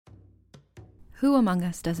Who among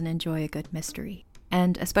us doesn't enjoy a good mystery?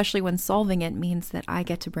 And especially when solving it means that I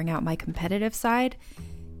get to bring out my competitive side,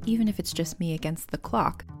 even if it's just me against the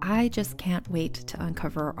clock. I just can't wait to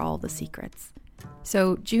uncover all the secrets.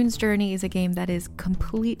 So June's Journey is a game that is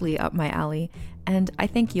completely up my alley, and I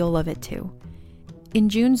think you'll love it too. In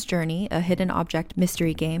June's Journey, a hidden object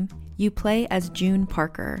mystery game, you play as June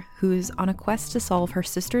Parker, who's on a quest to solve her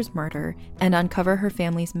sister's murder and uncover her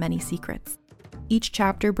family's many secrets. Each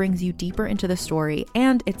chapter brings you deeper into the story,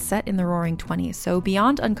 and it's set in the Roaring '20s, so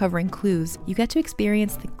beyond uncovering clues, you get to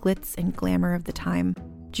experience the glitz and glamour of the time.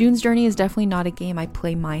 June's Journey is definitely not a game I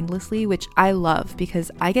play mindlessly, which I love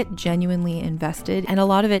because I get genuinely invested, and a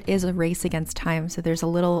lot of it is a race against time, so there's a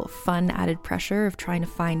little fun added pressure of trying to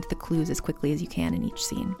find the clues as quickly as you can in each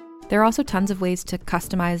scene. There are also tons of ways to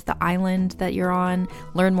customize the island that you're on,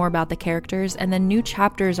 learn more about the characters, and then new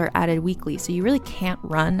chapters are added weekly, so you really can't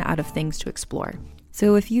run out of things to explore.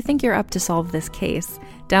 So if you think you're up to solve this case,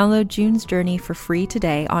 download June's Journey for free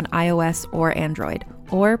today on iOS or Android,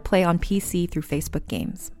 or play on PC through Facebook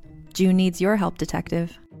Games. June needs your help,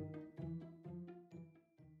 detective.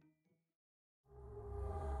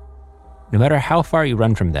 No matter how far you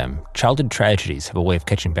run from them, childhood tragedies have a way of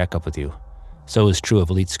catching back up with you. So is true of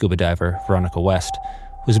elite scuba diver Veronica West,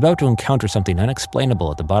 who's about to encounter something unexplainable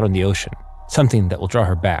at the bottom of the ocean, something that will draw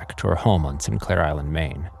her back to her home on Sinclair Island,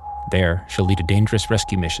 Maine. There, she'll lead a dangerous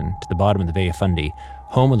rescue mission to the bottom of the Bay of Fundy,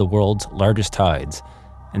 home of the world's largest tides,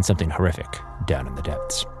 and something horrific down in the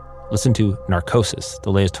depths. Listen to Narcosis,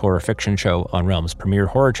 the latest horror fiction show on Realm's premier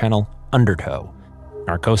horror channel, Undertow.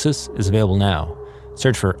 Narcosis is available now.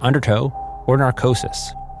 Search for Undertow or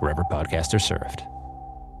Narcosis wherever podcasts are served.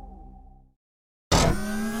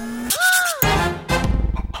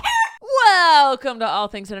 Welcome to All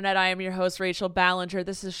Things Internet. I am your host, Rachel Ballinger.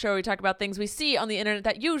 This is a show where we talk about things we see on the internet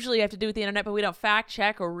that usually have to do with the internet, but we don't fact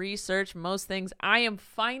check or research most things. I am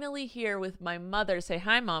finally here with my mother. Say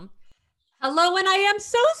hi, Mom. Hello, and I am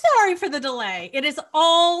so sorry for the delay. It is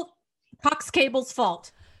all Cox Cable's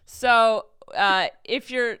fault. So if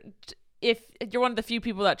you're one of the few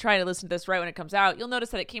people that try to listen to this right when it comes out, you'll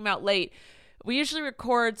notice that it came out late. We usually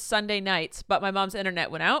record Sunday nights, but my mom's internet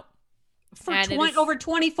went out. For over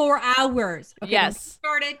 24 hours. Okay, yes.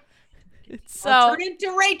 Started. So I'll turn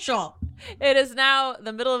into Rachel. It is now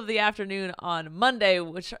the middle of the afternoon on Monday,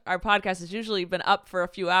 which our podcast has usually been up for a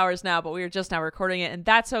few hours now, but we are just now recording it, and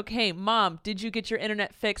that's okay. Mom, did you get your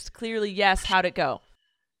internet fixed? Clearly, yes. How'd it go?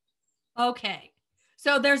 Okay.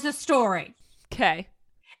 So there's a story. Okay.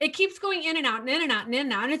 It keeps going in and out and in and out and in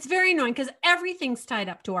and out, and it's very annoying because everything's tied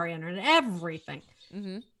up to our internet. Everything.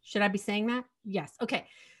 Mm-hmm. Should I be saying that? Yes. Okay.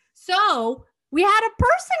 So we had a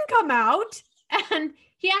person come out and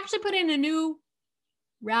he actually put in a new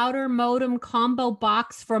router modem combo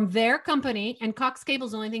box from their company, and Cox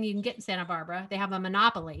Cable's the only thing you can get in Santa Barbara. They have a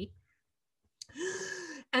monopoly.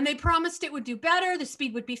 And they promised it would do better. The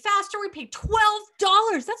speed would be faster. We paid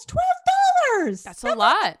 $12. That's $12. That's a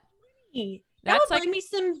lot. That would buy me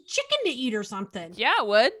some chicken to eat or something. Yeah, it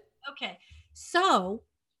would. Okay. So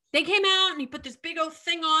they came out and he put this big old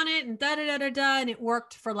thing on it and and it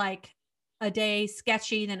worked for like a day,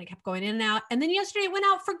 sketchy. Then it kept going in and out. And then yesterday it went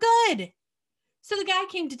out for good. So the guy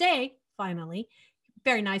came today, finally.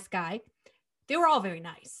 Very nice guy. They were all very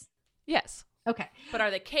nice. Yes. Okay. But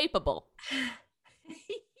are they capable?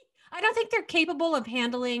 I don't think they're capable of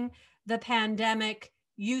handling the pandemic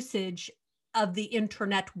usage of the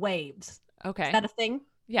internet waves. Okay. Is that a thing?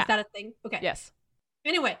 Yeah. Is that a thing? Okay. Yes.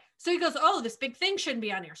 Anyway, so he goes, oh, this big thing shouldn't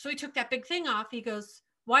be on here. So he took that big thing off. He goes,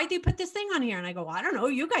 why'd they put this thing on here? And I go, well, I don't know.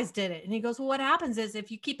 You guys did it. And he goes, well, what happens is if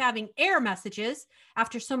you keep having error messages,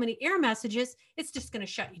 after so many error messages, it's just going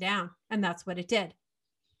to shut you down. And that's what it did.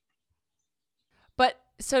 But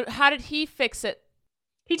so how did he fix it?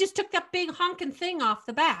 He just took that big honking thing off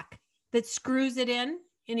the back that screws it in,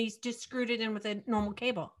 and he's just screwed it in with a normal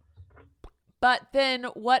cable. But then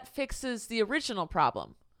what fixes the original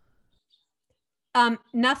problem?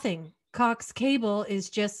 Nothing. Cox Cable is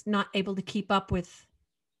just not able to keep up with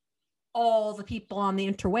all the people on the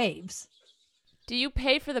interwaves. Do you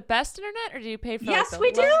pay for the best internet, or do you pay for Yes,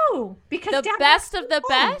 we do. Because the best of the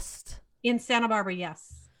best? In Santa Barbara,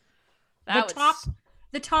 yes.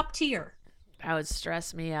 The top tier. That would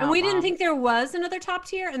stress me out. And we didn't think there was another top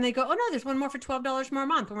tier, and they go, oh no, there's one more for $12 more a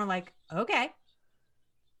month. And we're like, okay.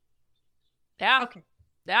 Yeah. Okay.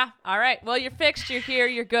 Yeah. All right. Well, you're fixed. You're here.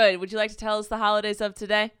 You're good. Would you like to tell us the holidays of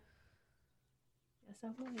today? Yes, I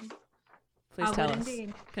would. Please tell us.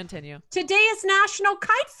 Indeed. Continue. Today is National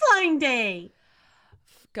Kite Flying Day.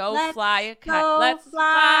 Let's fly a kite. Let's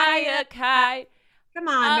fly a kite. Come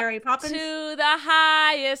on, Mary Poppins. To the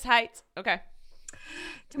highest heights. Okay.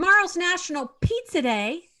 Tomorrow Tomorrow's National Pizza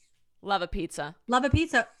Day. Love a pizza. Love a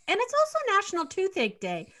pizza. And it's also National Toothache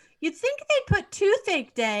Day. You'd think they'd put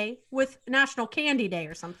Toothache Day with National Candy Day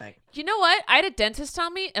or something. You know what? I had a dentist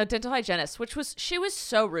tell me, a dental hygienist, she was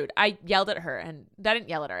so rude. I yelled at her, and I didn't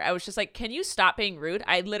yell at her. I was just like, can you stop being rude?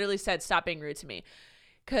 I literally said, stop being rude to me.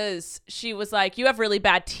 Because she was like, you have really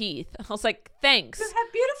bad teeth. I was like, thanks. You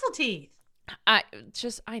have beautiful teeth.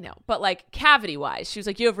 I know. But like cavity wise, she was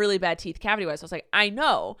like, you have really bad teeth cavity wise. I was like, I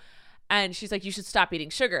know. And she's like, you should stop eating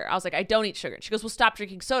sugar. I was like, I don't eat sugar. She goes, well, stop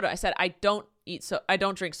drinking soda. I said, I don't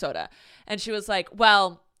drink soda. And she was like,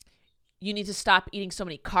 well, you need to stop eating so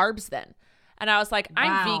many carbs then. And I was like,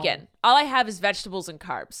 I'm vegan. All I have is vegetables and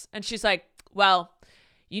carbs. And she's like, well,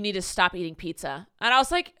 you need to stop eating pizza. And I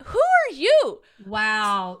was like, who are you?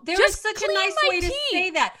 Wow. There is such a nice way to say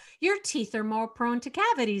that. Your teeth are more prone to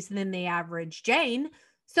cavities than the average Jane.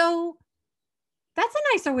 So that's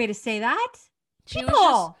a nicer way to say that. She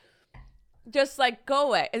was just like, go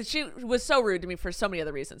away. And she was so rude to me for so many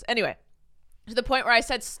other reasons. Anyway, to the point where I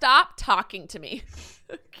said, stop talking to me.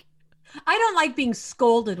 I don't like being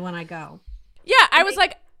scolded when I go. Yeah, I was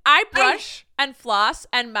like, I brush and floss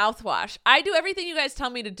and mouthwash. I do everything you guys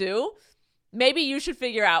tell me to do. Maybe you should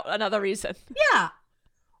figure out another reason. Yeah.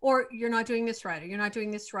 Or you're not doing this right, or you're not doing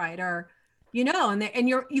this right, or, you know, and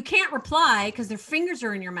you can't reply because their fingers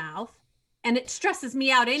are in your mouth, and it stresses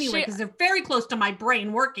me out anyway because they're very close to my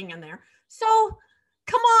brain working in there. So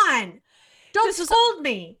come on. Don't scold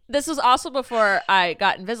me. This was also before I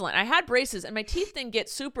got Invisalign. I had braces and my teeth didn't get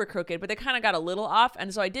super crooked, but they kind of got a little off.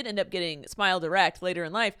 And so I did end up getting Smile Direct later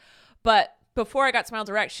in life. But before I got Smile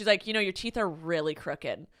Direct, she's like, you know, your teeth are really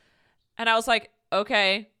crooked. And I was like,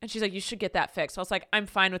 okay. And she's like, you should get that fixed. I was like, I'm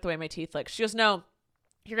fine with the way my teeth look. She goes, no,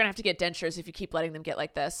 you're going to have to get dentures if you keep letting them get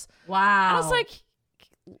like this. Wow. And I was like,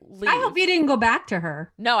 leave. I hope you didn't go back to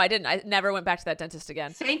her. No, I didn't. I never went back to that dentist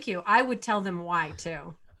again. Thank you. I would tell them why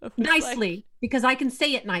too. Nicely, because I can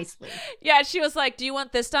say it nicely. Yeah, she was like, do you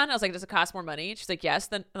want this done? I was like, does it cost more money? She's like, yes.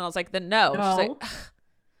 Then and I was like, then no. She's like, ugh.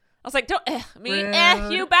 I was like, don't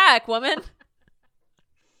you back, woman.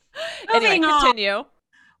 Anyway, continue.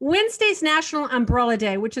 Wednesday's National Umbrella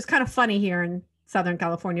Day, which is kind of funny here in Southern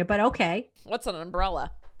California, but okay. What's an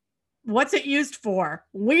umbrella? What's it used for?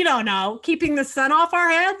 We don't know. Keeping the sun off our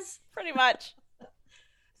heads? Pretty much.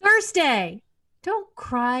 Thursday, don't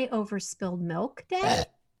cry over spilled milk day.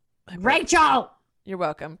 Rachel! You're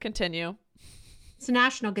welcome. Continue. It's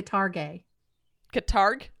National Guitar Day.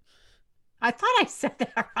 Guitarg? I thought I said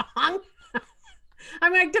that wrong.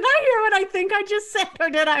 I'm like, did I hear what I think I just said,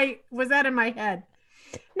 or was that in my head?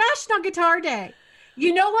 National Guitar Day.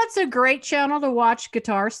 You know what's a great channel to watch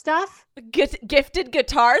guitar stuff? Gifted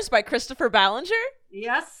Guitars by Christopher Ballinger?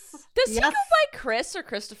 Yes. Does he go by Chris or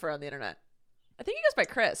Christopher on the internet? I think he goes by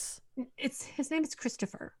Chris. His name is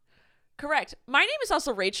Christopher. Correct. My name is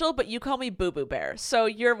also Rachel, but you call me Boo Boo Bear, so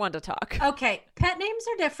you're one to talk. Okay. Pet names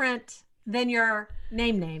are different than your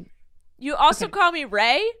name. You also call me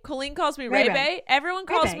Ray. Colleen calls me Ray Bay. Everyone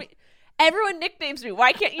calls me. Everyone nicknames me.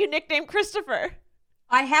 Why can't you nickname Christopher?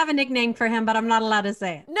 I have a nickname for him, but I'm not allowed to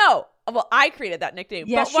say it. No. Well, I created that nickname.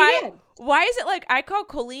 Yes, but why, you did. Why is it like I call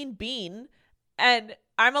Colleen Bean and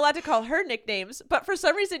I'm allowed to call her nicknames, but for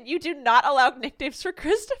some reason you do not allow nicknames for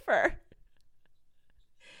Christopher?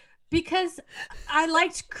 Because I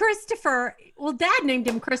liked Christopher. Well, Dad named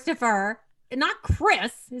him Christopher, and not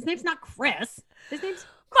Chris. His name's not Chris. His name's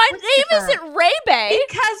My name isn't Ray Bay.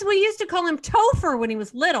 Because we used to call him Topher when he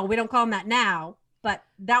was little. We don't call him that now, but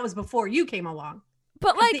that was before you came along.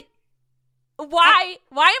 But like, why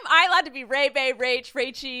am I allowed to be Ray Bay, Rach,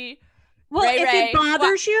 Rachy? Well, Ray, if Ray? it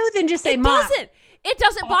bothers you, then just say Mom. It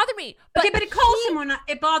doesn't bother me. But okay, but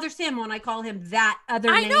it bothers him when I call him that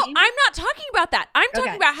other name. I know. I'm not talking about that. I'm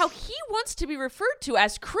talking about how he wants to be referred to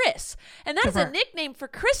as Chris, and that is a nickname for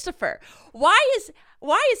Christopher. Why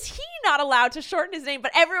is he not allowed to shorten his name,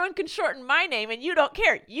 but everyone can shorten my name, and you don't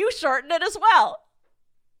care? You shorten it as well.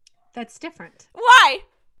 That's different. Why?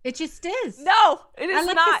 It just is. No, it is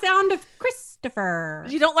not. I like the sound of Christopher.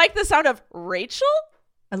 You don't like the sound of Rachel?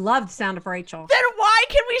 I love the sound of Rachel. Then why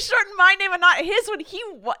can we shorten my name and not his when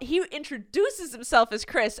he introduces himself as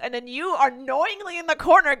Chris, and then you annoyingly in the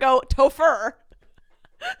corner go Topher?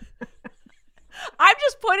 I'm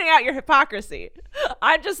just pointing out your hypocrisy.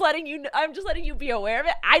 I'm just letting you be aware of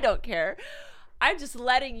it. I don't care. I'm just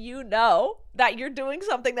letting you know that you're doing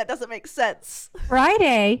something that doesn't make sense.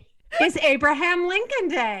 Friday is Abraham Lincoln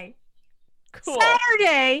Day. Cool.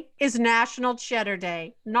 Saturday is National Cheddar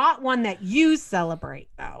Day. Not one that you celebrate,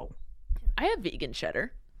 though. I have vegan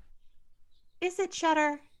cheddar. Is it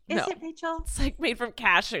cheddar? Is No. it, Rachel? It's like made from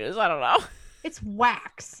cashews. I don't know. It's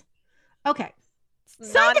wax. Okay.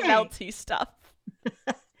 Sunday. non-melty stuff.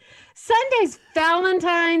 Sunday's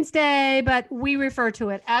Valentine's Day, but we refer to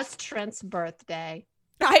it as Trent's birthday.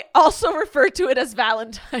 I also refer to it as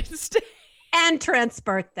Valentine's Day. And Trent's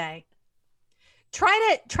birthday.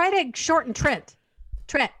 Try to shorten Trent.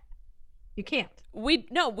 Trent. You can't. We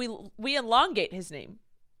elongate his name.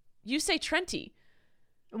 You say Trenty.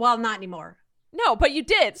 Well, not anymore. No, but you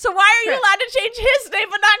did. So why are you allowed to change his name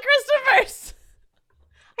but not Christopher's?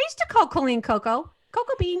 I used to call Colleen Coco.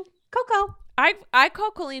 Coco Bean. Coco. I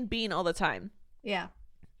call Colleen Bean all the time. Yeah.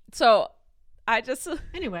 So I just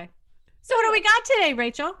Anyway. So what do we got today,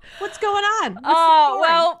 Rachel? What's going on?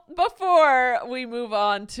 Well, before we move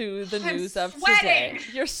on to the news of sweating. today.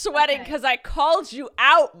 You're sweating because I called you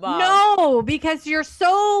out, Mom. No, because you're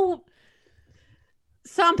so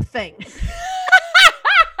something.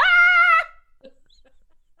 I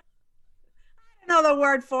don't know the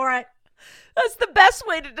word for it. That's the best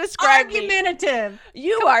way to describe me. Argumentative.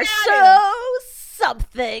 You are so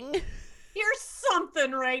something. You're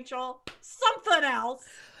something, Rachel. Something else.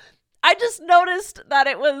 I just noticed that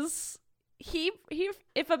it was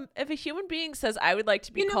if a human being says I would like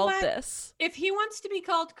to be called this. If he wants to be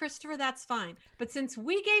called Christopher, that's fine. But since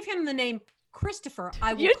we gave him the name Christopher,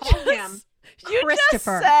 I will call him Christopher. You just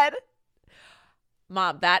said,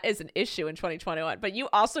 Mom, that is an issue in 2021. But you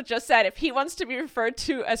also just said if he wants to be referred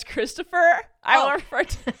to as Christopher, I will refer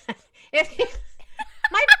to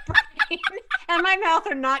my brain and my mouth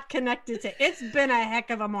are not connected to it's been a heck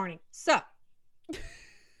of a morning. So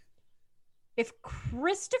if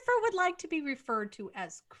Christopher would like to be referred to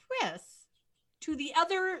as Chris to the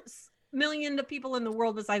other million of people in the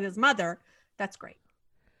world besides his mother, that's great.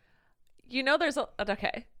 You know, there's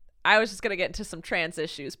okay. I was just going to get into some trans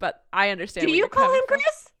issues, but I understand. Do you call him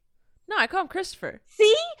Chris? No, I call him Christopher.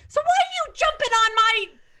 See? So why are you jumping on my...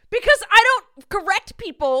 Because I don't correct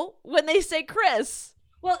people when they say Chris.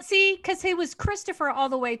 Well, see, because he was Christopher all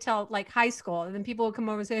the way till like high school. And then people would come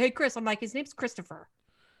over and say, hey, Chris. I'm like, his name's Christopher.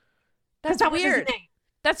 That's that weird. Was his name.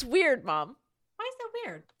 That's weird, Mom. Why is that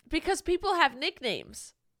weird? Because people have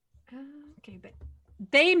nicknames. Okay, but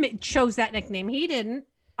they chose that nickname. He didn't.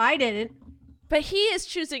 I didn't. But he is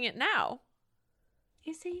choosing it now.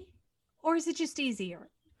 Is he? Or is it just easier?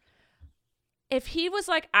 If he was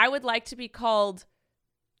like, I would like to be called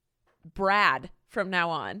Brad from now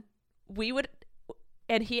on, we would,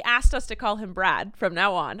 and he asked us to call him Brad from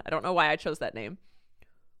now on. I don't know why I chose that name.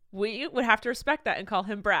 We would have to respect that and call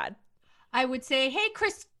him Brad. I would say, hey,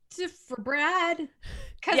 Christopher Brad.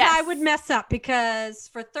 Because yes. I would mess up because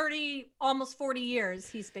for 30, almost 40 years,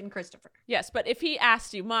 he's been Christopher. Yes, but if he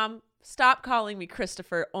asked you, Mom, stop calling me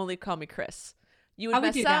Christopher, only call me Chris. You would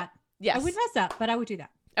mess do up? that. Yes. I would mess up, but I would do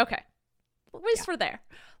that. Okay. At least we're there.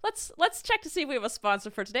 Let's check to see if we have a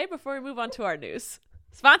sponsor for today before we move on to our news.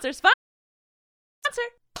 Sponsor.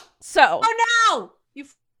 So. Oh, no!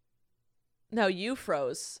 No, you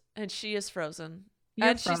froze, and she is frozen.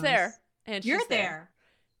 You're she's there. And You're she's there.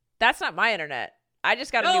 That's not my internet. I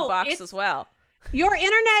just got a new box as well. Your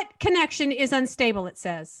internet connection is unstable, it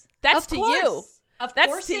says. That's to you. Of That's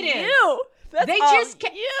course to it is. you. That's They all just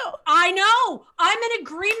you. I know. I'm in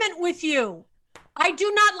agreement with you. I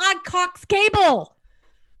do not like Cox Cable.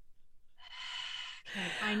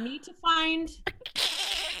 Okay, I need to find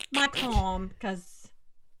my calm because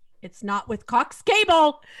it's not with Cox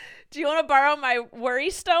Cable. Do you want to borrow my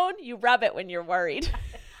worry stone? You rub it when you're worried.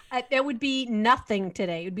 There would be nothing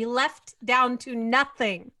today. It would be left down to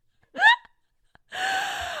nothing.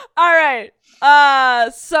 All right.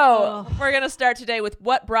 So we're going to start today with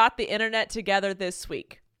what brought the internet together this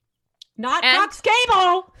week. Not Cox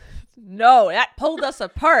Cable. No, that pulled us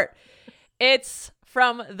apart. It's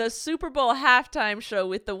from the Super Bowl halftime show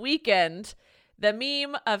with The Weeknd. The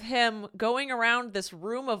meme of him going around this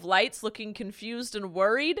room of lights looking confused and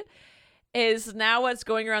worried is now what's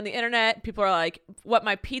going around the internet. People are like, what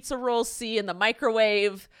my pizza rolls see in the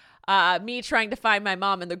microwave, me trying to find my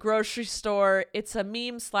mom in the grocery store. It's a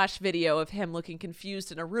meme/video of him looking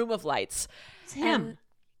confused in a room of lights. It's him. And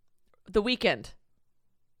The Weeknd,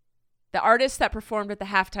 the artist that performed at the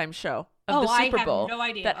halftime show of the Super Bowl. No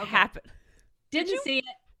idea. That happened. Didn't see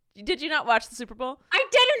it. Did you not watch the Super Bowl? I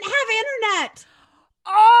didn't have internet.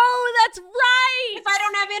 Oh, that's right. If I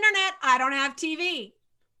don't have internet, I don't have TV.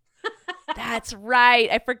 That's right.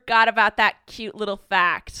 I forgot about that cute little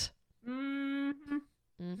fact. Mm-hmm.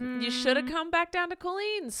 Mm-hmm. You should have come back down to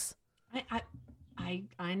Colleen's.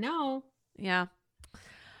 I know. Yeah.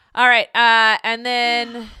 All right. And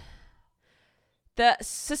then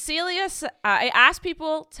I asked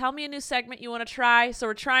people, tell me a new segment you want to try. So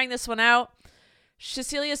we're trying this one out.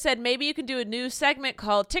 Cecilia said, maybe you can do a new segment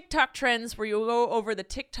called TikTok Trends where you'll go over the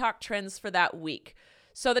TikTok trends for that week.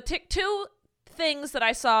 So the two things that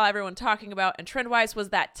I saw everyone talking about and trend-wise was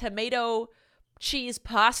that tomato cheese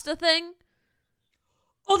pasta thing.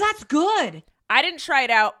 Oh, that's good. I didn't try it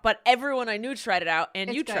out, but everyone I knew tried it out, and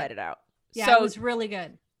It's you good. tried it out. Yeah, so it was really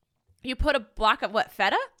good. you put a block of what,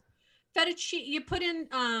 feta? Feta cheese. You put in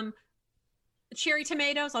cherry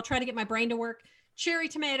tomatoes. I'll try to get my brain to work. Cherry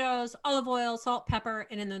tomatoes, olive oil, salt, pepper,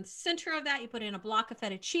 and in the center of that, you put in a block of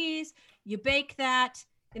feta cheese. You bake that.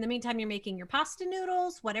 In the meantime, you're making your pasta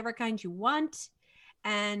noodles, whatever kind you want,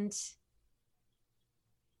 and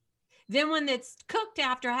then when it's cooked,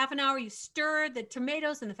 after half an hour, you stir the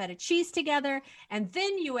tomatoes and the feta cheese together, and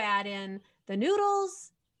then you add in the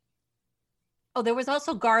noodles. Oh, there was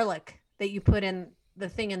also garlic that you put in the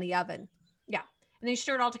thing in the oven. Yeah. And then you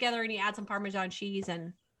stir it all together and you add some Parmesan cheese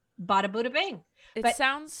and bada bada bing. It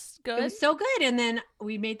sounds good. It was so good. And then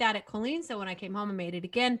we made that at Colleen. So when I came home, I made it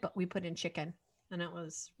again, but we put in chicken and it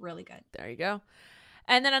was really good. There you go.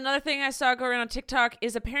 And then another thing I saw going on TikTok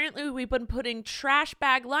is apparently we've been putting trash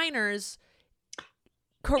bag liners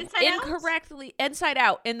incorrectly inside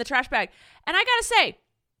out in the trash bag. And I gotta say,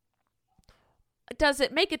 does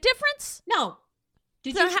it make a difference? No.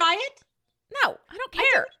 Did you try it? No, I don't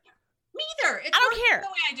care. Me either. I don't care. The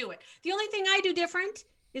way I do it. The only thing I do different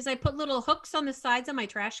is I put little hooks on the sides of my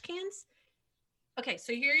trash cans. Okay,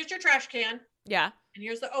 so here's your trash can. Yeah. And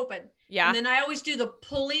here's the open. Yeah. And then I always do the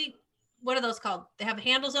pulley. What are those called? They have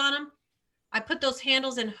handles on them. I put those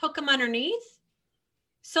handles and hook them underneath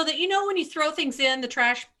so that, when you throw things in, the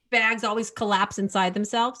trash bags always collapse inside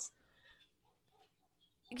themselves.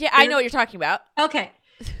 Yeah, I know what you're talking about. Okay.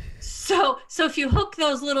 So if you hook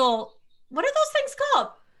those little, what are those things called?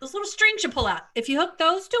 Those little strings you pull out. If you hook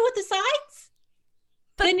those two at the sides,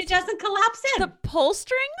 then it doesn't collapse in. The pull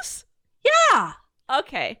strings? Yeah.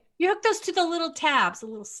 Okay. You hook those to the little tabs, the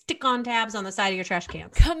little stick-on tabs on the side of your trash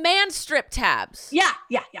cans. Command strip tabs. Yeah.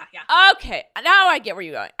 Okay. Now I get where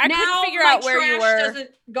you're going. I couldn't figure out where you were. Now my trash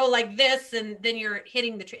doesn't go like this, and then you're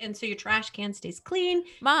hitting and so your trash can stays clean.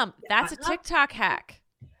 Mom, that's a TikTok hack.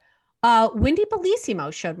 Wendy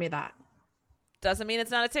Bellissimo showed me that. Doesn't mean it's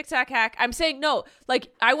not a TikTok hack. I'm saying no.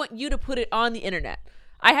 Like, I want you to put it on the internet.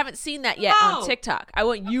 I haven't seen that yet on TikTok. I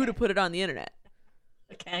want you to put it on the internet.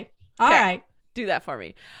 Okay. All right. Do that for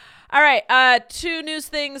me. All right. 2 news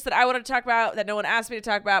things that I wanted to talk about that no one asked me to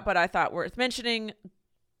talk about, but I thought worth mentioning.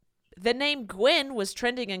 The name Gwen was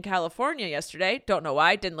trending in California yesterday. Don't know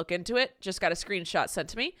why. Didn't look into it. Just got a screenshot sent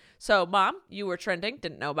to me. So, Mom, you were trending.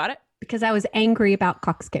 Didn't know about it. Because I was angry about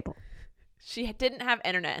Cox Cable. She didn't have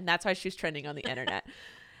internet, and that's why she was trending on the internet.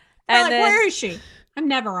 And then, where is she? I'm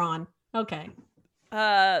never on. Okay.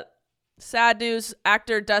 Sad news.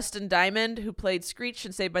 Actor Dustin Diamond, who played Screech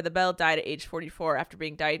in Saved by the Bell, died at age 44 after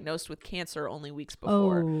being diagnosed with cancer only weeks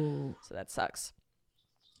before. Oh. So that sucks.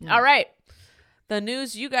 Yeah. All right. The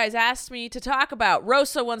news you guys asked me to talk about.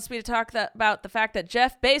 Rosa wants me to talk about the fact that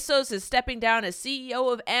Jeff Bezos is stepping down as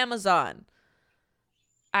CEO of Amazon.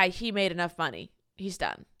 He made enough money. He's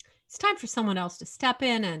done. It's time for someone else to step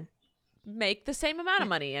in and make the same amount of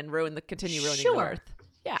money and continue ruining the earth.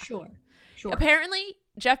 Yeah. Sure. Apparently,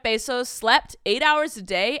 Jeff Bezos slept 8 hours a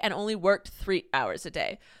day and only worked 3 hours a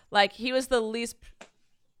day. Like, he was the least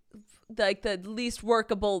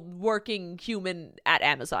workable working human at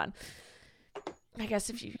Amazon. I guess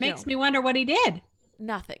if you makes me wonder what he did.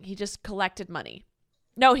 Nothing. He just collected money.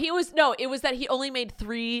 It was that he only made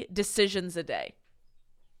 3 decisions a day.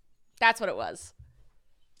 That's what it was.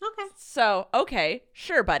 Okay. So, okay,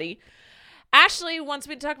 sure, buddy. Ashley wants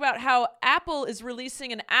me to talk about how Apple is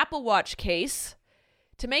releasing an Apple Watch case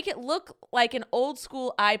to make it look like an old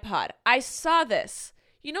school iPod. I saw this.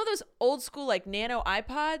 You know those old school like nano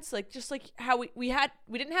iPods? Like just like how we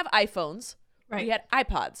didn't have iPhones. Right. We had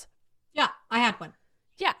iPods. Yeah, I had one.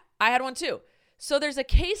 Yeah, I had one too. So there's a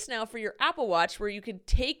case now for your Apple Watch where you can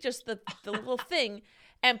take just the little thing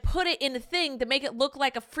and put it in the thing to make it look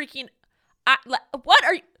like a freaking what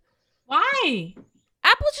are you? Why?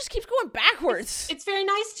 Apple just keeps going backwards. It's very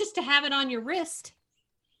nice just to have it on your wrist.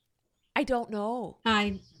 I don't know.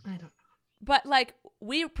 I don't know. But like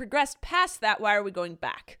we progressed past that. Why are we going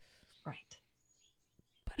back? Right.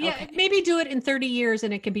 But, yeah, okay. Maybe do it in 30 years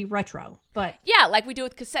and it can be retro. But yeah, like we do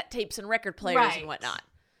with cassette tapes and record players and whatnot.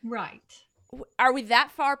 Right. Are we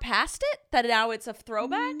that far past it that now it's a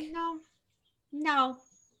throwback? No.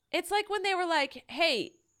 It's like when they were like,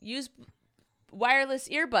 "Hey, use wireless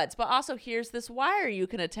earbuds, but also here's this wire you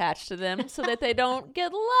can attach to them so that they don't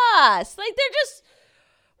get lost." Like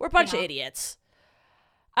we're a bunch of idiots.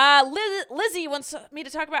 Lizzie wants me to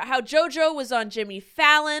talk about how JoJo was on Jimmy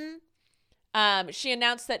Fallon. She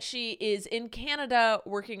announced that she is in Canada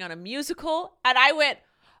working on a musical, and I went,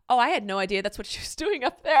 oh, I had no idea that's what she was doing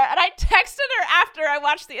up there. And I texted her after I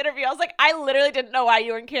watched the interview. I was like, I literally didn't know why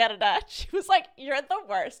you were in Canada. She was like, you're the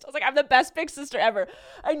worst. I was like, I'm the best big sister ever.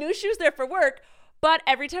 I knew she was there for work. But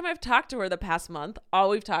every time I've talked to her the past month, all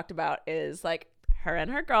we've talked about is like her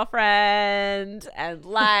and her girlfriend and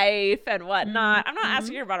life and whatnot. I'm not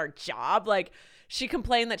asking her about her job. Like, she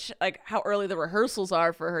complained that like how early the rehearsals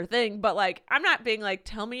are for her thing, but like I'm not being like,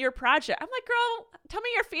 tell me your project. I'm like, girl, tell me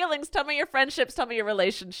your feelings, tell me your friendships, tell me your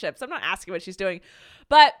relationships. I'm not asking what she's doing.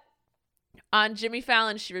 But on Jimmy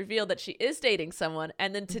Fallon, she revealed that she is dating someone.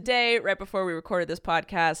 And then today, right before we recorded this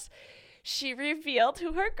podcast, she revealed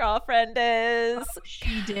who her girlfriend is. Oh,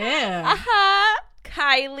 she did.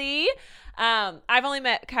 Kylie. I've only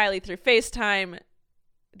met Kylie through FaceTime.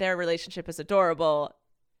 Their relationship is adorable.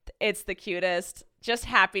 It's the cutest, just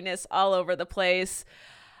happiness all over the place.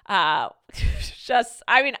 I'm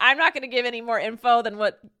not going to give any more info than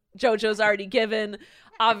what JoJo's already given,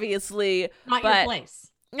 obviously. Not your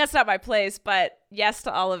place. That's not my place, but yes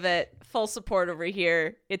to all of it. Full support over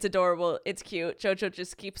here. It's adorable. It's cute. JoJo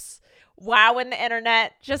just keeps wowing the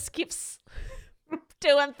internet, just keeps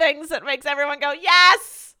doing things that makes everyone go,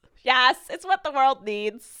 yes, yes, it's what the world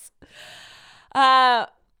needs.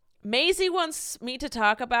 Maisie wants me to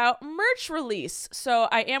talk about merch release. So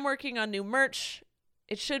I am working on new merch.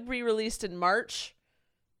 It should be released in March.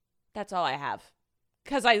 That's all I have.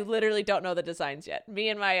 Because I literally don't know the designs yet. Me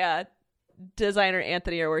and my designer,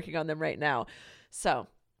 Anthony, are working on them right now. So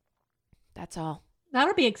that's all.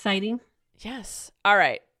 That'll be exciting. Yes. All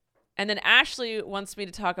right. And then Ashley wants me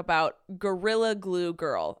to talk about Gorilla Glue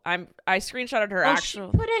Girl. I screenshotted her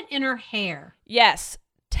actual. She put it in her hair. Yes.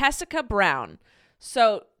 Tessica Brown.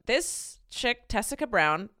 So this chick, Tessica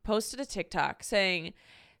Brown, posted a TikTok saying,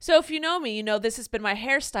 so if you know me, you know this has been my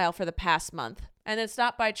hairstyle for the past month, and it's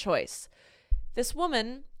not by choice. This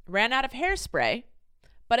woman ran out of hairspray,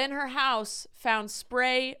 but in her house found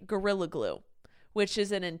spray Gorilla Glue, which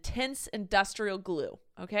is an intense industrial glue,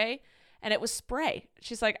 okay? And it was spray.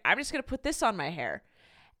 She's like, I'm just going to put this on my hair.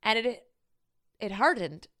 And it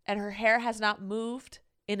hardened, and her hair has not moved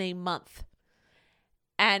in a month.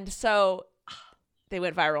 And so they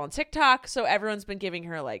went viral on TikTok. So everyone's been giving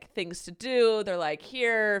her like things to do. They're like,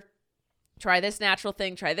 here, try this natural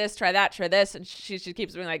thing, try this, try that, try this. And she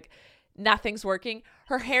keeps being like, nothing's working.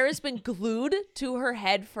 Her hair has been glued to her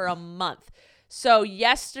head for a month. So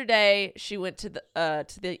yesterday she went to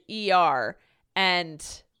the ER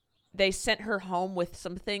and they sent her home with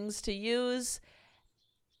some things to use.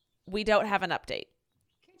 We don't have an update.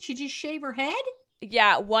 Can't she just shave her head?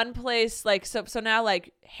 Yeah, one place, like, so now,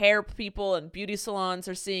 like, hair people and beauty salons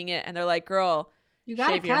are seeing it, and they're like, girl, you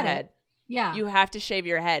gotta shave your cut head. it. Yeah. You have to shave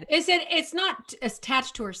your head. It's not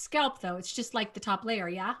attached to her scalp, though. It's just like the top layer,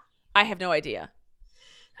 yeah? I have no idea.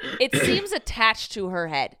 It seems attached to her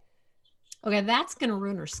head. Okay, that's going to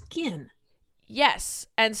ruin her skin. Yes.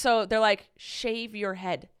 And so they're like, shave your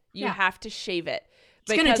head. You have to shave it.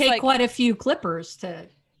 It's going to take quite a few clippers to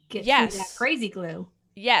get through that crazy glue.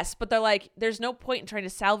 Yes, but they're like, there's no point in trying to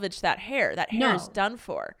salvage that hair. That hair is done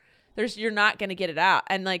for. You're not going to get it out.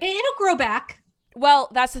 And like, it'll grow back. Well,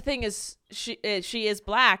 that's the thing is she is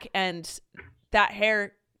black, and that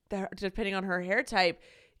hair, depending on her hair type,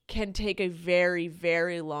 can take a very,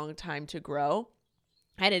 very long time to grow.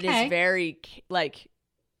 And it is very like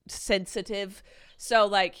sensitive. So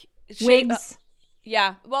like wigs.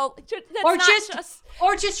 Yeah. Well, or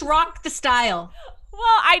just rock the style. Well,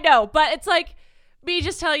 I know, but it's like, me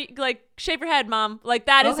just tell you, like, shave your head, mom. Like,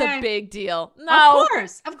 that is a big deal. No.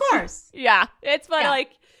 Of course. Yeah. It's but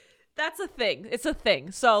like, that's a thing. It's a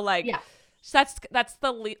thing. So, like, that's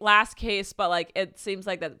the last case, but, like, it seems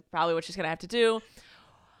like that's probably what she's going to have to do.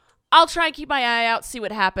 I'll try and keep my eye out, see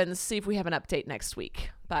what happens, see if we have an update next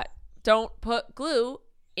week. But don't put glue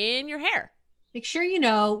in your hair. Make sure you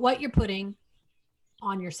know what you're putting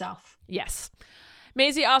on yourself. Yes.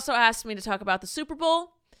 Maisie also asked me to talk about the Super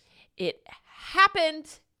Bowl. It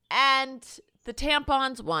happened, and the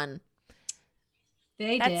tampons won.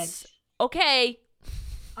 They did. Okay.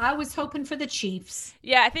 I was hoping for the Chiefs.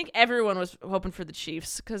 Yeah, I think everyone was hoping for the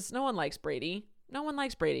Chiefs because no one likes Brady. No one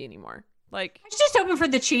likes Brady anymore. Like, I was just hoping for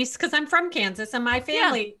the Chiefs because I'm from Kansas and my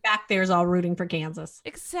family back there is all rooting for Kansas.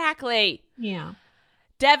 Exactly. Yeah.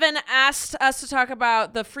 Devin asked us to talk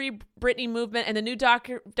about the Free Britney movement and the new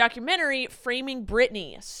documentary, Framing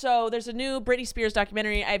Britney. So there's a new Britney Spears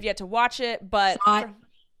documentary. I have yet to watch it, but tell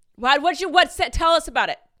us about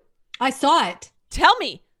it. I saw it. Tell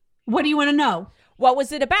me. What do you want to know? What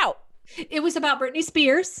was it about? It was about Britney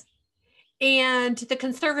Spears and the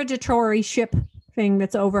conservatorship thing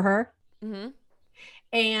that's over her. Mm-hmm.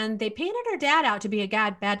 And they painted her dad out to be a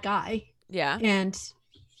bad guy. Yeah. And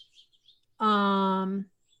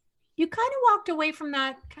You kind of walked away from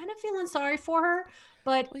that kind of feeling sorry for her,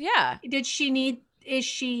 but Well, yeah.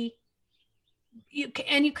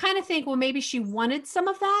 and you kind of think, well, maybe she wanted some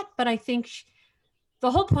of that, but I think the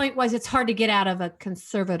whole point was it's hard to get out of a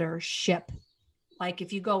conservatorship. Like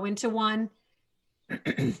if you go into one,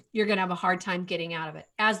 you're going to have a hard time getting out of it.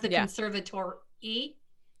 As the conservatoree,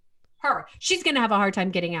 she's going to have a hard time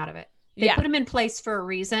getting out of it. They put them in place for a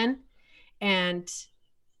reason. And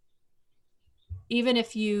even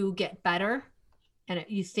if you get better and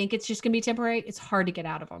you think it's just going to be temporary, it's hard to get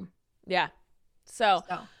out of them. Yeah. So.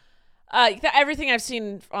 Everything I've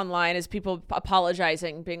seen online is people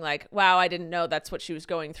apologizing, being like, wow, I didn't know that's what she was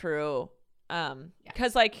going through.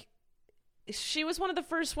 Because like she was one of the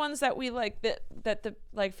first ones that we like that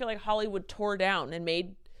feel like Hollywood tore down and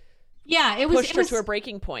made. Yeah, pushed her to a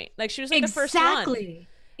breaking point. Like she was like the first one. Exactly.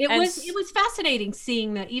 It was fascinating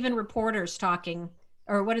seeing that even reporters talking,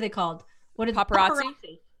 or what are they called? What are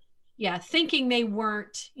paparazzi? Yeah, thinking they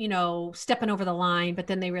weren't, stepping over the line, but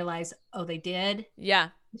then they realize, oh, they did. Yeah.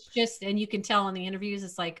 It's just, and you can tell in the interviews,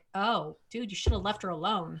 it's like, oh, dude, you should have left her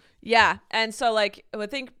alone. Yeah. And so like, I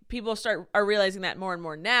think people are realizing that more and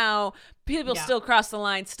more now. People still cross the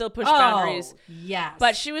line, still push boundaries. Yes.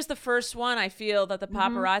 But she was the first one, I feel, that the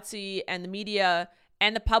paparazzi and the media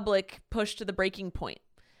and the public pushed to the breaking point.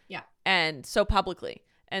 Yeah. And so publicly.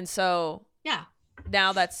 And so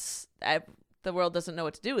now that's, the world doesn't know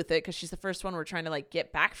what to do with it because she's the first one we're trying to like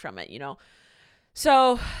get back from it,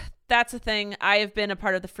 So that's the thing. I have been a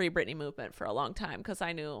part of the Free Britney movement for a long time because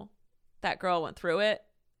I knew that girl went through it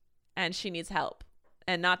and she needs help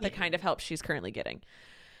and not the kind of help she's currently getting.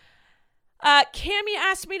 Cammie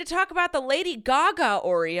asked me to talk about the Lady Gaga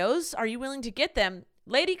Oreos. Are you willing to get them?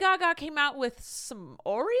 Lady Gaga came out with some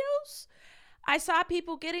Oreos. I saw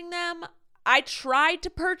people getting them. I tried to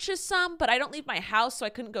purchase some, but I don't leave my house, so I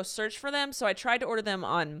couldn't go search for them. So I tried to order them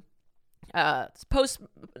on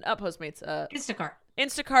Postmates,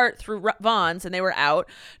 Instacart through Vaughn's, and they were out.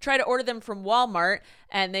 Tried to order them from Walmart,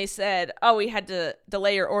 and they said, oh, we had to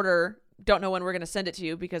delay your order. Don't know when we're going to send it to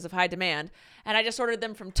you because of high demand. And I just ordered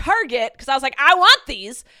them from Target because I was like, I want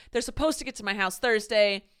these. They're supposed to get to my house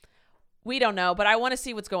Thursday. We don't know, but I want to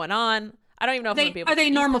see what's going on. I don't even know if I'm going to be able to. Are they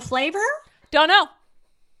normal flavor? Don't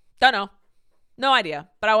know. No idea,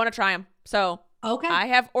 but I want to try them. So okay, I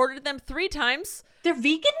have ordered them 3 times. They're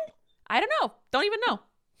vegan? I don't know. Don't even know.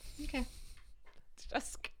 Okay.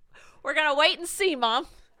 We're going to wait and see, Mom.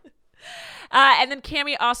 And then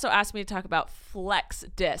Cammie also asked me to talk about Flex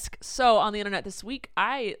Disc. So on the internet this week,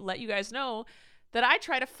 I let you guys know that I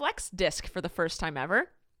tried a Flex Disc for the first time ever.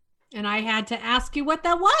 And I had to ask you what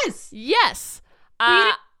that was. Yes. You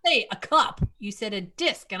didn't say a cup. You said a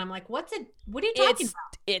disc. And I'm like, what are you talking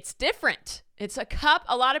about? It's different. It's a cup.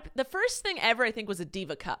 The first thing ever, I think, was a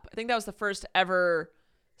Diva cup. I think that was the first ever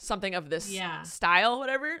something of this style,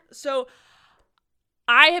 whatever. So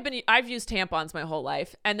I've used tampons my whole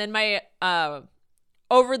life. And then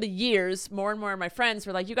over the years, more and more of my friends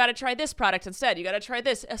were like, you got to try this product instead. You got to try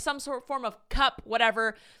this, some sort of form of cup,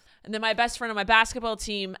 whatever. And then my best friend on my basketball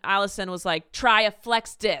team, Allison, was like, try a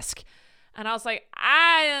Flex Disc. And I was like,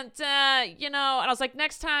 and I was like,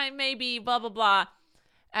 next time, maybe, blah, blah, blah.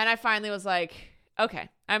 And I finally was like, okay,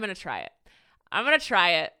 I'm going to try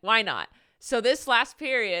it. Why not? So this last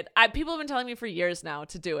period, people have been telling me for years now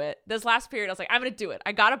to do it. This last period, I was like, I'm going to do it.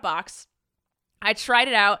 I got a box. I tried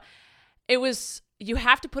it out. You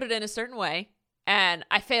have to put it in a certain way. And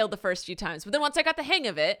I failed the first few times. But then once I got the hang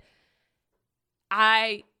of it,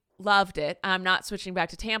 I loved it. I'm not switching back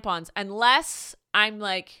to tampons unless I'm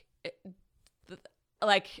like,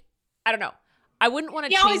 I don't know. I wouldn't want to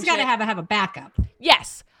change it. You always got to have a backup.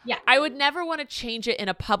 Yes. Yeah. I would never want to change it in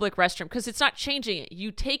a public restroom because it's not changing it.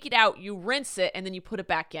 You take it out, you rinse it, and then you put it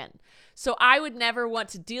back in. So I would never want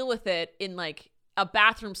to deal with it in like a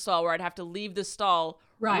bathroom stall where I'd have to leave the stall,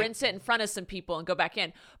 rinse it in front of some people and go back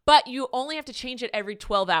in. But you only have to change it every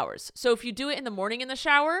 12 hours. So if you do it in the morning in the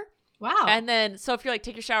shower. Wow. And then, so if you're like,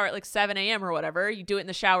 take your shower at like 7 a.m. or whatever, you do it in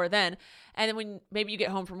the shower then. And then when maybe you get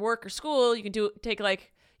home from work or school, you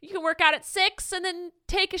can work out at 6 and then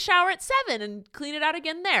take a shower at 7 and clean it out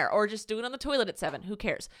again there, or just do it on the toilet at 7. Who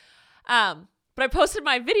cares? But I posted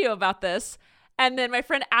my video about this, and then my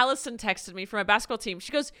friend Allison texted me from my basketball team.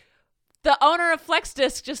 She goes, the owner of Flex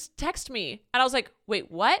Disc just texted me. And I was like,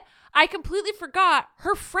 wait, what? I completely forgot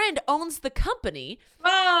her friend owns the company.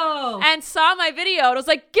 Whoa. And saw my video and was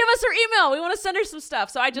like, give us her email. We want to send her some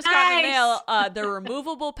stuff. So I just got in the mail. They're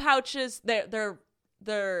removable pouches. They're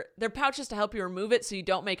pouches to help you remove it so you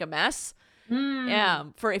don't make a mess.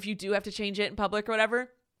 For if you do have to change it in public or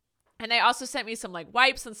whatever. And they also sent me some like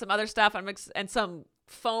wipes and some other stuff and some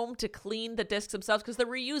foam to clean the discs themselves because they're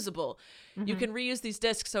reusable. You can reuse these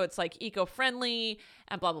discs, so it's like eco-friendly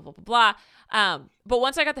and blah, blah, blah, blah, blah. But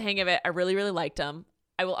once I got the hang of it, I really, really liked them.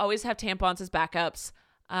 I will always have tampons as backups.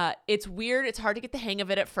 It's weird. It's hard to get the hang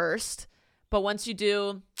of it at first, but once you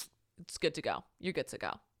do, it's good to go. You're good to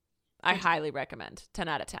go. I highly recommend. 10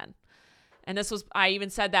 out of 10. And I even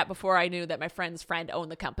said that before I knew that my friend's friend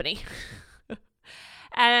owned the company.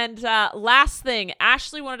 And last thing,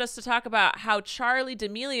 Ashley wanted us to talk about how Charlie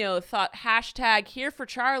D'Amelio thought hashtag here for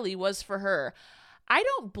Charlie was for her. I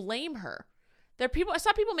don't blame her. I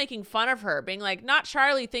saw people making fun of her, being like, not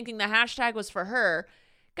Charlie, thinking the hashtag was for her.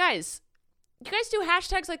 Guys, you guys do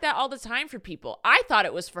hashtags like that all the time for people. I thought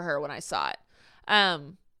it was for her when I saw it.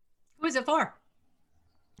 Who is it for?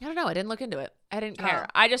 I don't know. I didn't look into it. I didn't care.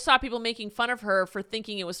 I just saw people making fun of her for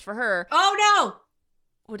thinking it was for her. Oh, no.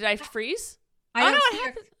 What, did I freeze? I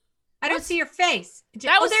don't see your face. There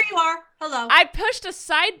you are. Hello. I pushed a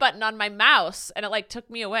side button on my mouse and it like took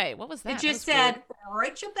me away. What was that? It just said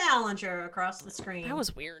Rachel Ballinger across the screen. That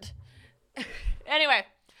was weird. Anyway,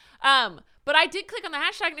 but I did click on the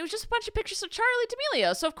hashtag and it was just a bunch of pictures of Charlie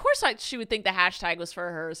D'Amelio. So of course she would think the hashtag was for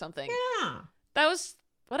her or something. Yeah. That was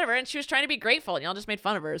whatever. And she was trying to be grateful and y'all just made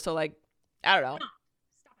fun of her. So like, I don't know.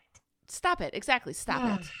 Stop it. Exactly.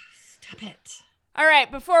 Stop it. Stop it. All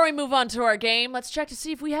right, before we move on to our game, let's check to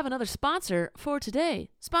see if we have another sponsor for today.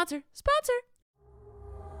 Sponsor.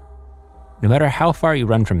 No matter how far you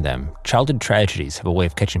run from them, childhood tragedies have a way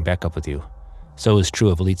of catching back up with you. So is true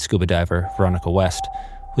of elite scuba diver Veronica West,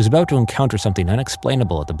 who's about to encounter something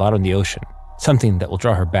unexplainable at the bottom of the ocean, something that will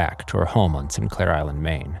draw her back to her home on Sinclair Island,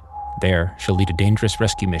 Maine. There, she'll lead a dangerous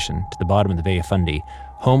rescue mission to the bottom of the Bay of Fundy,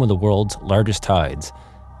 home of the world's largest tides,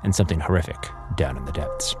 and something horrific down in the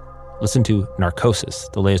depths. Listen to Narcosis,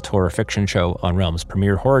 the latest horror fiction show on Realm's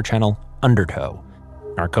premier horror channel, Undertow.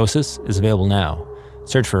 Narcosis is available now.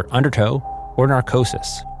 Search for Undertow or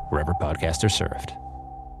Narcosis wherever podcasts are served.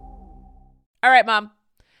 All right, Mom.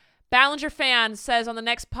 Ballinger fan says on the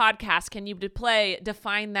next podcast, can you play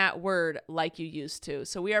Define That Word like you used to?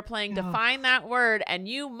 So we are playing Define That Word, and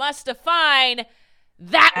you must define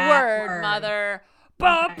that word, Mother.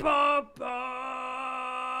 Bum, bum, bum.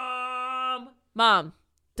 Mom.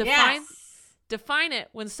 Define it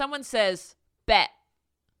when someone says bet.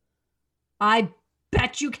 I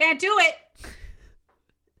bet you can't do it.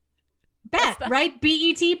 Bet, right?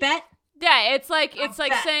 B-E-T, bet. Yeah, it's like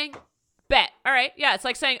saying bet. All right. Yeah, it's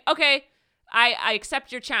like saying, okay, I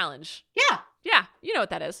accept your challenge. Yeah. Yeah, you know what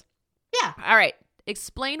that is. Yeah. All right.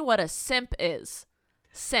 Explain what a simp is.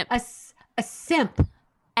 Simp. A simp.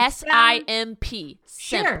 S-I-M-P.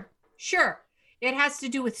 Simp. Sure. It has to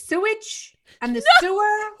do with sewage and the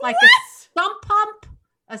sewer, like a sump pump,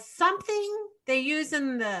 a something they use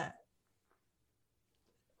in the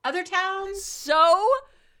other towns. So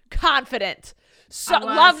confident. So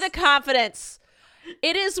love the confidence.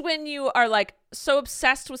 It is when you are like so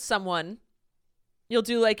obsessed with someone, you'll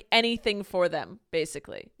do like anything for them,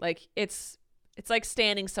 basically. Like it's like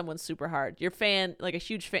standing someone super hard. You're fan, like a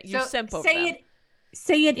huge fan. You simp over them.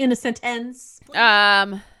 Say it in a sentence.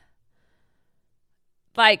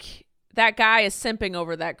 Like that guy is simping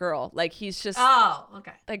over that girl. Like he's just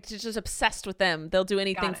like he's just obsessed with them. They'll do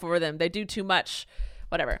anything for them. They do too much.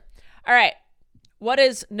 Whatever. All right. What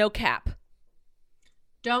is no cap?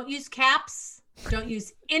 Don't use caps. Don't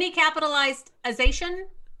use any capitalization.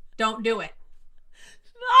 Don't do it.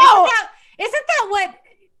 No. Isn't that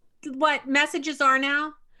what messages are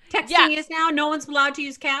now? Texting is now. No one's allowed to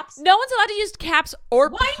use caps. No one's allowed to use caps or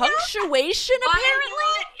punctuation, apparently.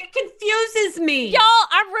 It confuses me. Y'all,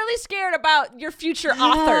 I'm really scared about your future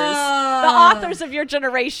authors, the authors of your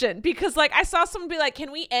generation, because like I saw someone be like,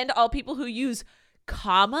 can we end all people who use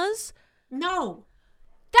commas? No.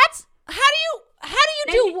 That's how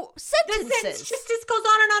do you do sentences? The sentence just goes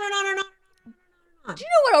on and on and on and on. Do you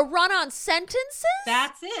know what a run-on sentence is?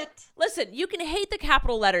 That's it. Listen, you can hate the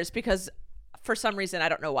capital letters because for some reason, I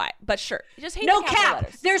don't know why, but sure. You just hate the capital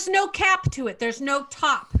letters. There's no cap to it. There's no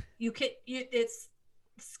top. It's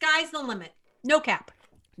sky's the limit. No cap.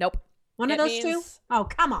 Nope. One of those two? Oh,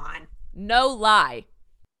 come on. No lie.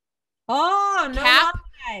 Oh, no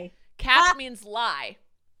lie. Cap means lie.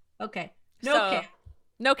 Okay. Cap.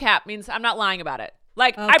 No cap means I'm not lying about it.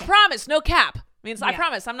 Like, okay. I promise, no cap means I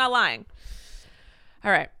promise I'm not lying.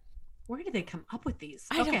 All right. Where do they come up with these?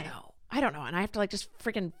 I don't know. And I have to like just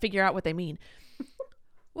freaking figure out what they mean.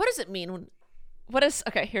 What does it mean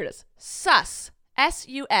okay, here it is. Sus.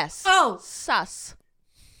 S-U-S. Oh. Sus.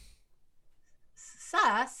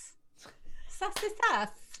 Sus. Sus is sus.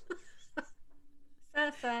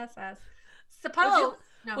 Sus. Suppose.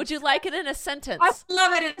 Would you like it in a sentence? I would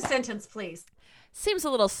love it in a sentence, please. seems a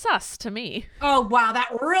little sus to me. Oh, wow. That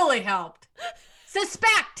really helped.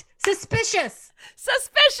 Suspect. Suspicious.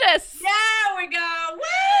 Suspicious. There we go.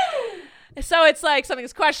 Woo! So it's like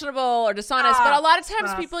something's questionable or dishonest, but a lot of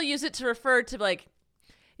times sus. people use it to refer to like,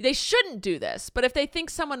 they shouldn't do this, but if they think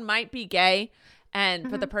someone might be gay and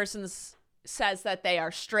but the person says that they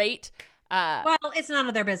are straight, well, it's none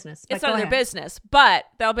of their business. It's none of their business, but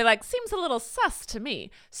they'll be like, seems a little sus to me.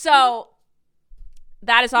 So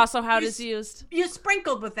that is also how it is used. You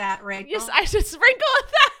sprinkled with that, Rachel. Yes, I should sprinkle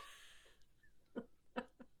with that.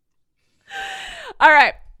 All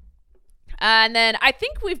right. And then I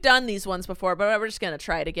think we've done these ones before, but we're just going to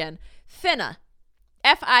try it again. Finna.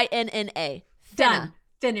 Finna. Done.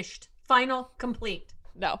 Finished. Final. Complete.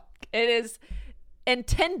 No, it is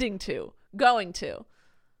intending to, going to.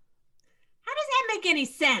 How does that make any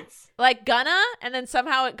sense? Like gonna, and then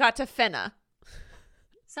somehow it got to finna.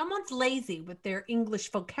 Someone's lazy with their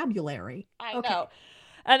English vocabulary. I know.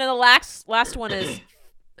 And then the last one is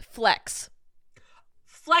flex.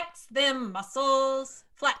 Flex them muscles.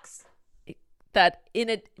 Flex. That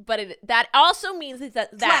that also means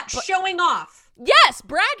that Flex, showing off. Yes,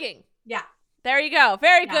 bragging. Yeah. There you go.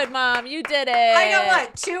 Very good, Mom. You did it. I know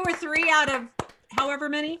what, 2 or 3 out of however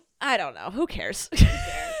many. I don't know. Who cares?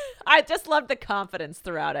 I just love the confidence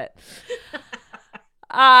throughout it.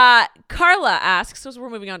 Carla asks, so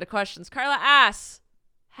we're moving on to questions. Carla asks,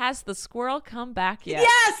 has the squirrel come back yet?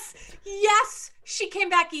 Yes. She came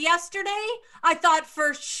back yesterday. I thought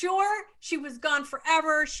for sure she was gone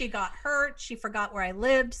forever. She got hurt. She forgot where I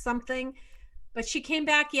lived, something. But she came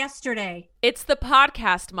back yesterday. It's the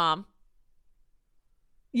podcast, Mom.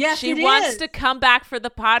 Yes, she wants to come back for the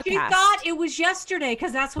podcast. She thought it was yesterday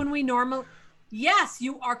because that's when we normally. Yes,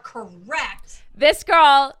 you are correct. This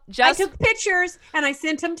girl just. I took pictures and I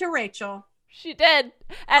sent them to Rachel. She did.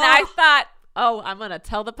 And I thought, I'm going to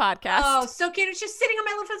tell the podcast. Oh, so cute. It's just sitting on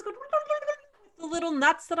my little face going, the little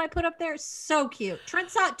nuts that I put up there. So cute. Trent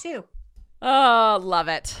saw it too. Oh, love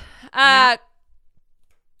it.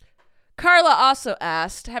 Carla also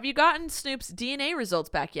asked, have you gotten Snoop's DNA results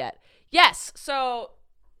back yet? Yes. So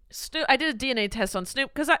I did a DNA test on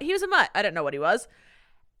Snoop because he was a mutt. I didn't know what he was.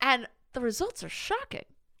 And the results are shocking.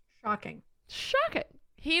 Shocking.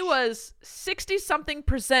 He was 60-something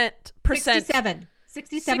percent.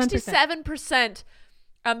 67%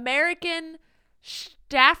 American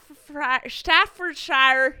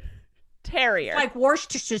Staffordshire Terrier. Like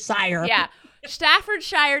Worcestershire. Yeah.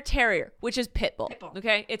 Staffordshire Terrier, which is pit bull.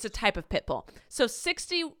 Okay. It's a type of pit bull. So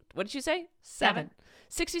what did you say?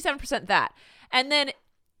 67% that. And then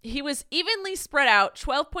he was evenly spread out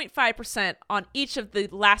 12.5% on each of the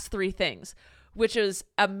last 3 things, which is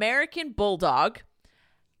American Bulldog,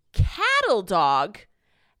 Cattle Dog,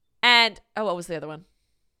 and what was the other one?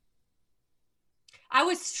 I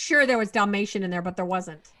was sure there was Dalmatian in there, but there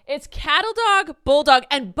wasn't. It's Cattle Dog, Bulldog,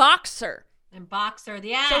 and Boxer.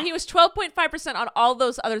 Yeah. So he was 12.5% on all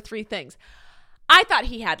those other 3 things. I thought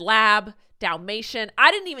he had Lab, Dalmatian. I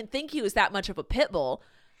didn't even think he was that much of a pit bull,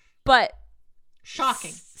 but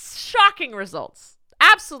shocking results.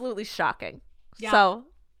 Absolutely shocking. Yeah. So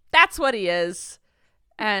that's what he is.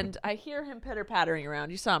 And I hear him pitter-pattering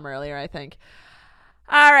around. You saw him earlier, I think.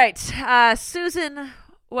 All right. Susan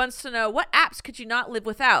wants to know, what apps could you not live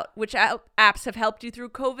without? Which apps have helped you through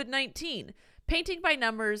COVID-19? Painting by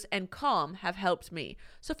numbers and Calm have helped me.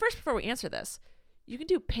 So first, before we answer this, you can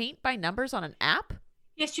do paint by numbers on an app?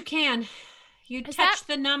 Yes, you can. You touch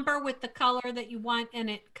the number with the color that you want, and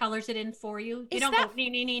it colors it in for you. You don't go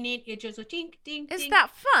nee. It just goes ding, ding, ding. Is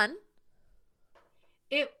that fun?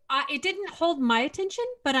 It didn't hold my attention,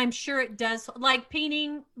 but I'm sure it does. Like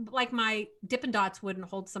painting, like my Dippin' Dots wouldn't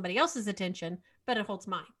hold somebody else's attention, but it holds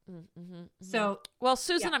mine. So, well,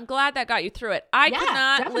 Susan, I'm glad that got you through it. I could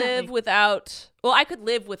not live without. Well, I could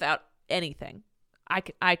live without anything.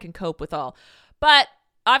 I can cope with all, but.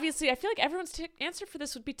 Obviously, I feel like everyone's answer for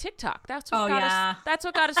this would be TikTok. That's what got us. That's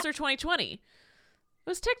what got us through 2020. It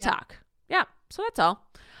was TikTok. Yeah. So that's all.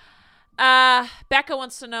 Becca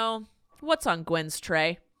wants to know, what's on Gwen's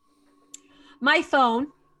tray? My phone,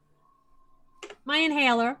 my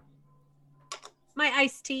inhaler, my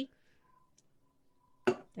iced tea.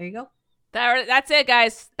 There you go. That's it,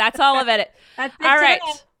 guys. That's all of it. That's it. All right.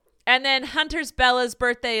 And then Hunter's Bella's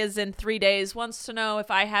birthday is in 3 days. Wants to know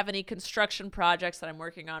if I have any construction projects that I'm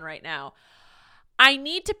working on right now. I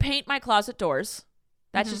need to paint my closet doors.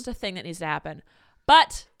 That's just a thing that needs to happen.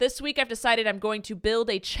 But this week I've decided I'm going to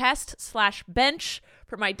build a chest/bench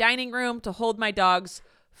for my dining room to hold my dog's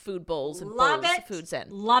food bowls and bowls of foods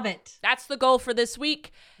in. Love it. That's the goal for this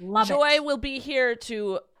week. Joy will be here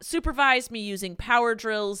to supervise me using power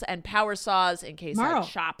drills and power saws in case I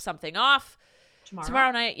chop something off.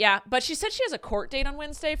 Tomorrow night, yeah. But she said she has a court date on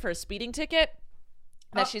Wednesday for a speeding ticket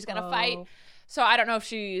that she's going to fight. So I don't know if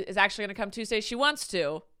she is actually going to come Tuesday. She wants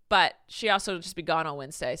to, but she also will just be gone on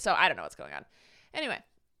Wednesday. So I don't know what's going on. Anyway,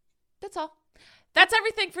 that's all. That's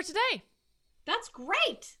everything for today. That's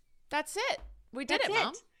great. That's it. We did it,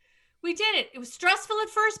 Mom. We did it. It was stressful at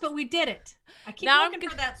first, but we did it. I keep looking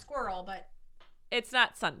for that squirrel, but it's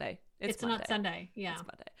not Sunday. It's Monday. Not Sunday. Yeah. It's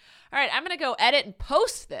Monday. All right. I'm going to go edit and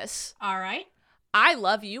post this. All right. I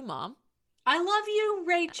love you, Mom. I love you,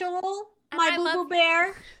 Rachel. My boo-boo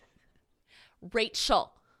bear.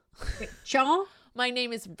 Rachel. Rachel? My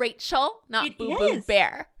name is Rachel, not Boo-Boo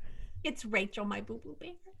Bear. It's Rachel, my boo-boo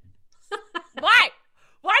bear. Why?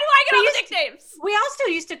 Why do I get all the nicknames? We also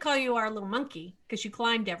used to call you our little monkey because you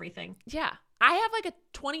climbed everything. Yeah. I have like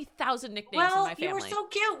 20,000 nicknames in my family. You were so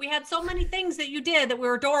cute. We had so many things that you did that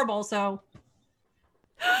were adorable, so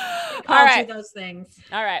we called you those things.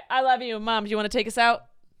 All right. I love you. Mom, do you want to take us out?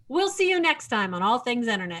 We'll see you next time on All Things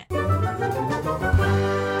Internet.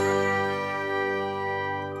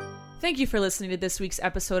 Thank you for listening to this week's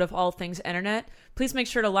episode of All Things Internet. Please make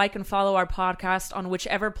sure to like and follow our podcast on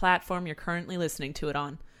whichever platform you're currently listening to it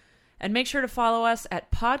on. And make sure to follow us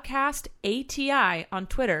at Podcast ATI on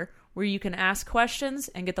Twitter, where you can ask questions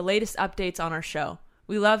and get the latest updates on our show.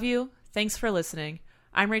 We love you. Thanks for listening.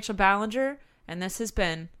 I'm Rachel Ballinger, and this has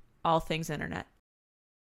been All Things Internet.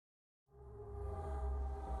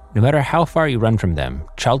 No matter how far you run from them,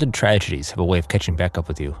 childhood tragedies have a way of catching back up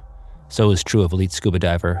with you. So is true of elite scuba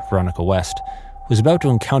diver Veronica West, who's about to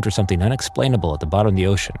encounter something unexplainable at the bottom of the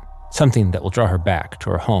ocean, something that will draw her back to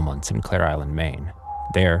her home on Sinclair Island, Maine.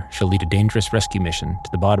 There, she'll lead a dangerous rescue mission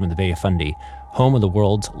to the bottom of the Bay of Fundy, home of the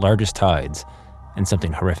world's largest tides, and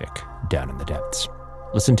something horrific down in the depths.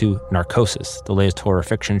 Listen to Narcosis, the latest horror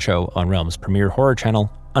fiction show on Realm's premier horror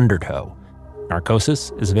channel, Undertow.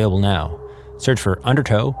 Narcosis is available now. Search for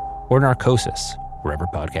Undertow or Narcosis wherever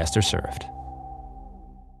podcasts are served.